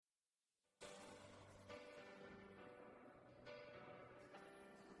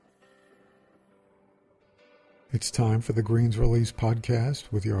It's time for the Greens Release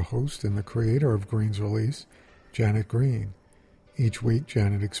podcast with your host and the creator of Greens Release, Janet Green. Each week,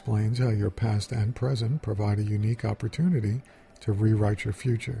 Janet explains how your past and present provide a unique opportunity to rewrite your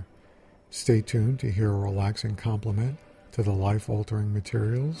future. Stay tuned to hear a relaxing complement to the life-altering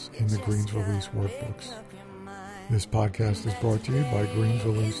materials in the Greens Release workbooks. This podcast is brought to you by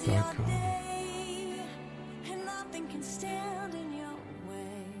greensrelease.com.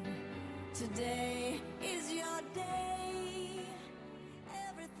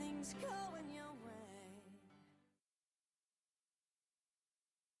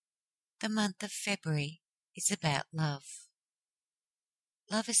 The month of February is about love.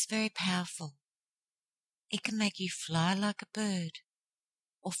 Love is very powerful. It can make you fly like a bird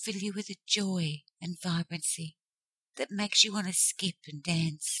or fill you with a joy and vibrancy that makes you want to skip and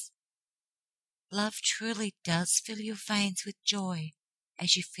dance. Love truly does fill your veins with joy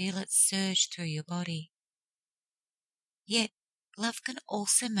as you feel it surge through your body. Yet, love can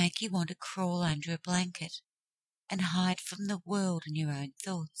also make you want to crawl under a blanket and hide from the world and your own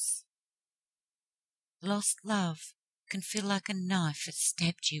thoughts. Lost love can feel like a knife that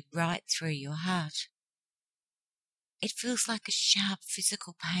stabbed you right through your heart. It feels like a sharp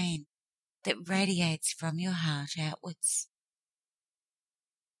physical pain that radiates from your heart outwards.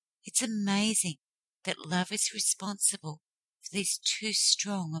 It's amazing that love is responsible for these two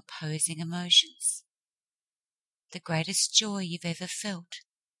strong opposing emotions. The greatest joy you've ever felt,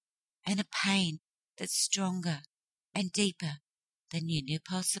 and a pain that's stronger and deeper than you knew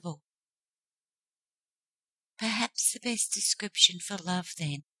possible. Perhaps the best description for love,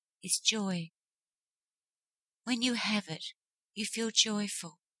 then, is joy. When you have it, you feel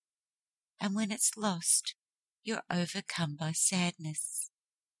joyful, and when it's lost, you're overcome by sadness.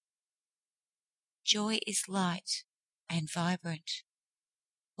 Joy is light and vibrant,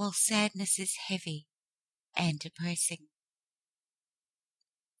 while sadness is heavy and depressing.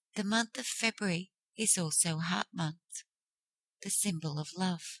 The month of February is also Heart Month, the symbol of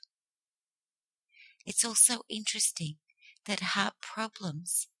love. It's also interesting that heart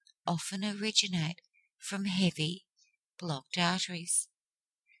problems often originate from heavy, blocked arteries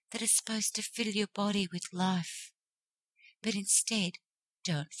that are supposed to fill your body with life, but instead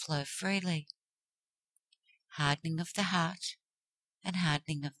don't flow freely. Hardening of the heart and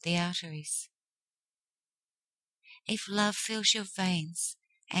hardening of the arteries. If love fills your veins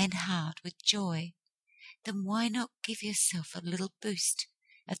and heart with joy, then why not give yourself a little boost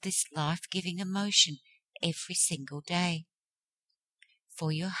of this life-giving emotion every single day?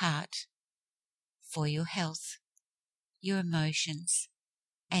 For your heart, for your health, your emotions,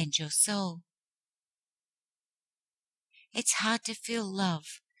 and your soul. It's hard to feel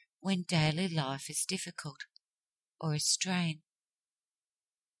love when daily life is difficult or a strain.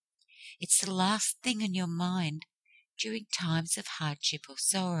 It's the last thing on your mind during times of hardship or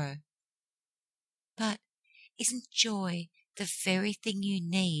sorrow. But isn't joy the very thing you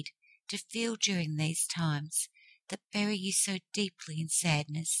need to feel during these times that bury you so deeply in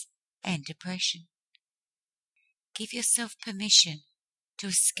sadness and depression? Give yourself permission to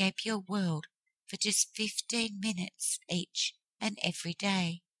escape your world for just 15 minutes each and every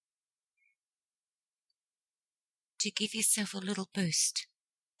day. To give yourself a little boost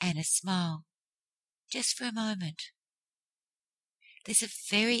and a smile, just for a moment. There's a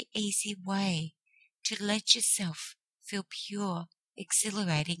very easy way to let yourself feel pure,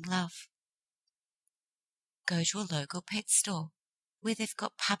 exhilarating love. Go to a local pet store where they've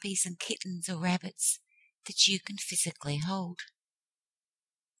got puppies and kittens or rabbits that you can physically hold.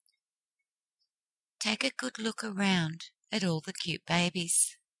 Take a good look around at all the cute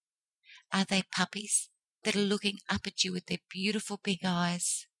babies. Are they puppies that are looking up at you with their beautiful big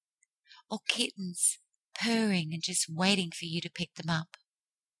eyes, or kittens purring and just waiting for you to pick them up?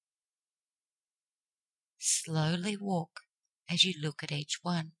 Slowly walk as you look at each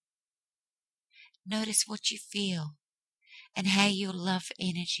one. Notice what you feel and how your love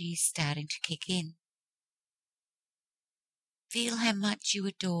energy is starting to kick in. Feel how much you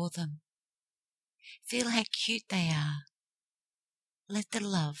adore them. Feel how cute they are. Let the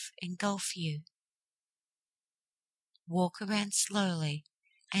love engulf you. Walk around slowly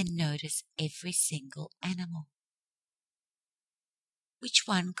and notice every single animal. Which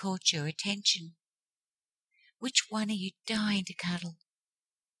one caught your attention? Which one are you dying to cuddle?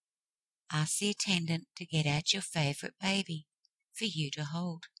 Ask the attendant to get out your favourite baby for you to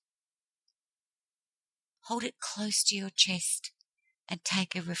hold. Hold it close to your chest and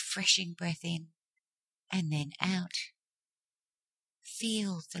take a refreshing breath in and then out.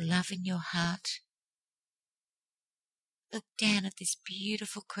 Feel the love in your heart. Look down at this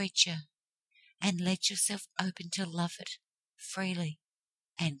beautiful creature and let yourself open to love it freely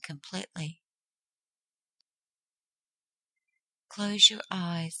and completely. Close your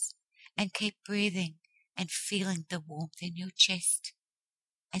eyes and keep breathing and feeling the warmth in your chest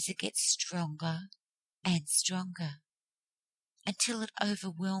as it gets stronger and stronger until it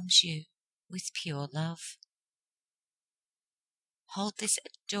overwhelms you with pure love. Hold this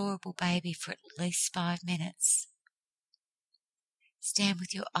adorable baby for at least 5 minutes. Stand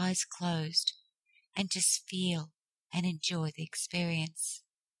with your eyes closed and just feel and enjoy the experience.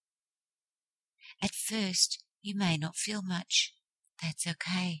 At first, you may not feel much. That's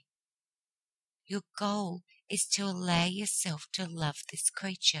okay. Your goal is to allow yourself to love this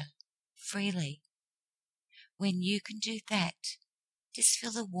creature freely. When you can do that, just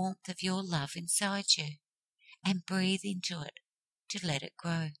feel the warmth of your love inside you and breathe into it to let it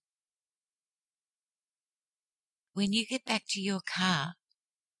grow. When you get back to your car,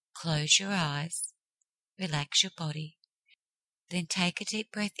 close your eyes, relax your body, then take a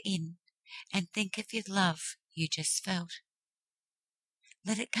deep breath in and think of your love you just felt.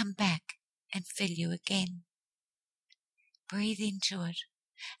 Let it come back and fill you again. Breathe into it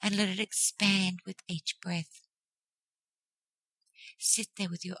and let it expand with each breath. Sit there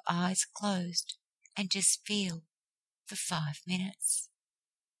with your eyes closed and just feel for 5 minutes.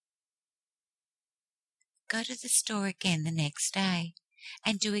 Go to the store again the next day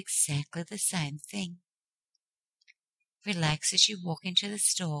and do exactly the same thing. Relax as you walk into the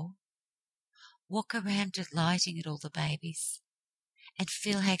store. Walk around delighting at all the babies and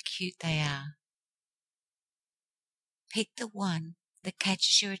feel how cute they are. Pick the one that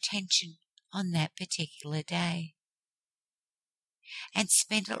catches your attention on that particular day and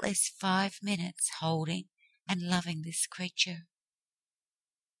spend at least 5 minutes holding and loving this creature.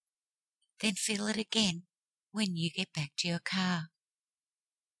 Then feel it again when you get back to your car.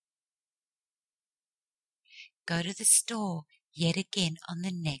 Go to the store yet again on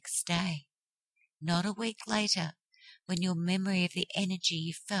the next day, not a week later when your memory of the energy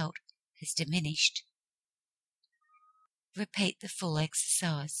you felt has diminished. Repeat the full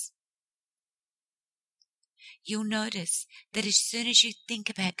exercise. You'll notice that as soon as you think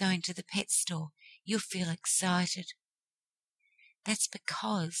about going to the pet store, you'll feel excited. That's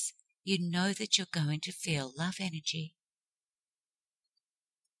because you know that you're going to feel love energy.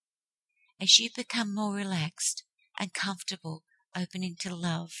 As you become more relaxed and comfortable opening to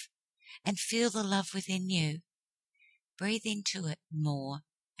love and feel the love within you, breathe into it more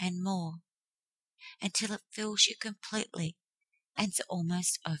and more until it fills you completely and it's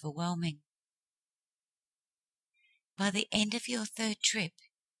almost overwhelming. By the end of your 3rd trip,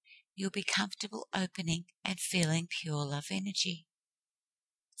 you'll be comfortable opening and feeling pure love energy.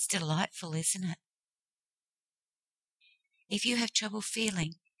 It's delightful, isn't it? If you have trouble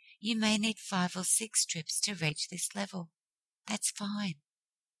feeling, you may need 5 or 6 trips to reach this level. That's fine.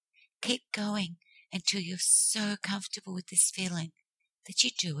 Keep going until you're so comfortable with this feeling that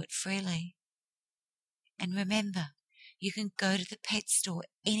you do it freely. And remember, you can go to the pet store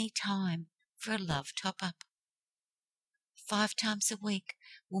any time for a love top-up. 5 times a week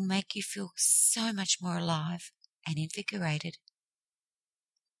will make you feel so much more alive and invigorated.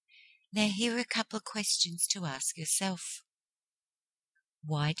 Now here are a couple of questions to ask yourself.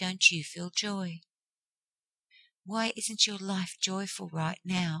 Why don't you feel joy? Why isn't your life joyful right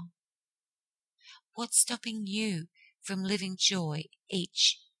now? What's stopping you from living joy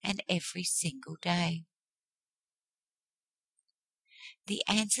each and every single day? The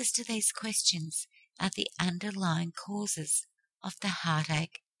answers to these questions are the underlying causes of the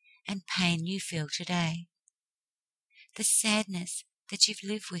heartache and pain you feel today, the sadness that you've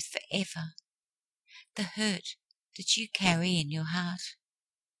lived with forever, the hurt that you carry in your heart,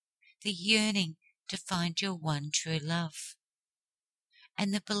 the yearning to find your one true love,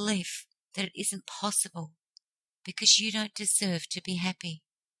 and the belief that it isn't possible because you don't deserve to be happy.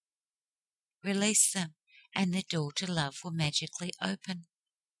 Release them and the door to love will magically open.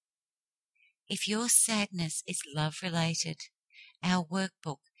 If your sadness is love-related, our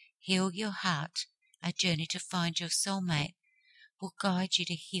workbook, Heal Your Heart, A Journey to Find Your Soulmate, will guide you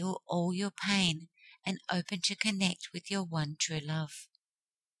to heal all your pain and open to connect with your one true love.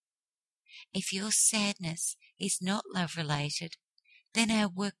 If your sadness is not love-related, then our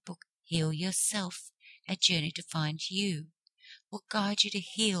workbook, Heal Yourself, A Journey to Find You, will guide you to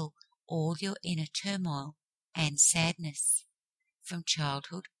heal all your inner turmoil and sadness from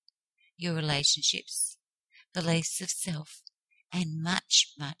childhood, your relationships, beliefs of self, and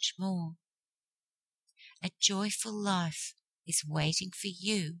much, much more. A joyful life is waiting for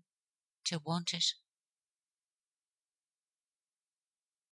you to want it.